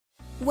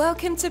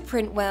Welcome to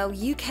Printwell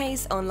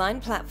UK's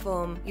online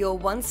platform, your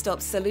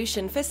one-stop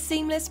solution for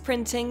seamless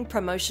printing,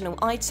 promotional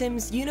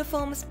items,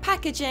 uniforms,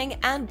 packaging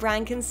and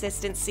brand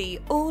consistency,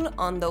 all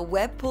on the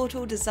web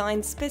portal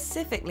designed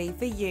specifically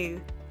for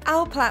you.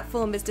 Our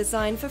platform is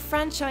designed for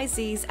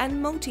franchisees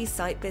and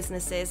multi-site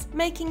businesses,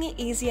 making it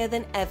easier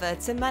than ever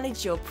to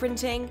manage your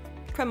printing,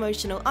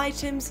 promotional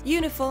items,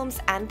 uniforms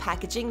and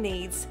packaging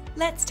needs.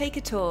 Let's take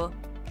a tour.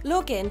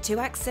 Log in to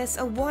access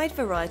a wide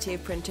variety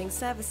of printing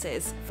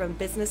services, from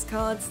business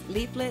cards,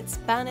 leaflets,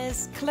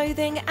 banners,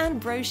 clothing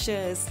and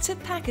brochures to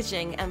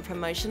packaging and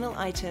promotional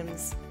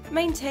items.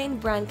 Maintain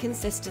brand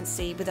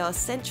consistency with our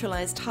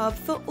centralized hub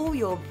for all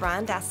your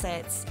brand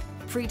assets.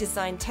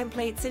 Pre-designed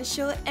templates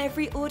ensure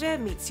every order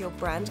meets your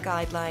brand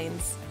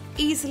guidelines.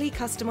 Easily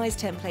customized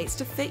templates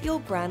to fit your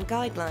brand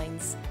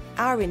guidelines.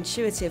 Our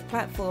intuitive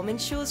platform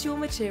ensures your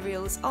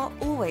materials are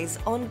always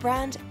on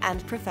brand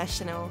and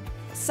professional.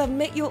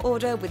 Submit your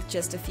order with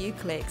just a few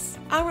clicks.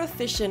 Our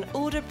efficient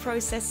order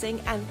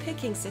processing and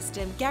picking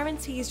system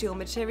guarantees your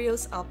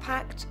materials are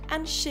packed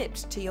and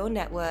shipped to your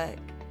network.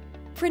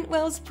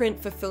 Printwell's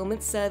print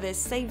fulfillment service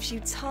saves you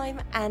time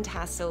and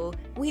hassle.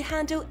 We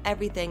handle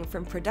everything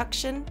from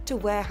production to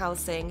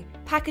warehousing,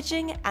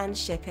 packaging and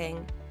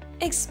shipping.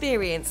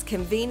 Experience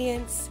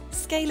convenience,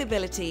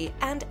 scalability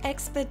and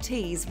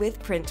expertise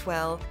with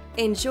Printwell.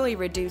 Enjoy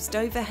reduced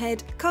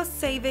overhead, cost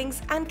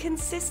savings and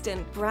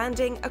consistent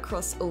branding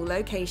across all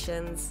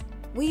locations.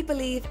 We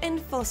believe in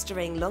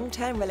fostering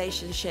long-term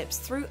relationships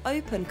through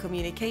open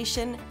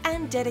communication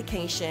and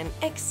dedication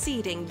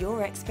exceeding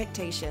your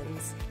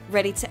expectations.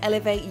 Ready to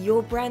elevate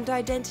your brand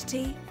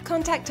identity?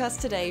 Contact us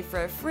today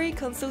for a free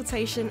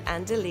consultation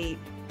and delete.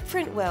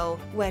 Printwell,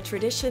 where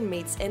tradition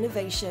meets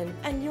innovation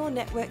and your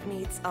network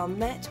needs are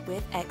met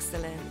with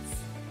excellence.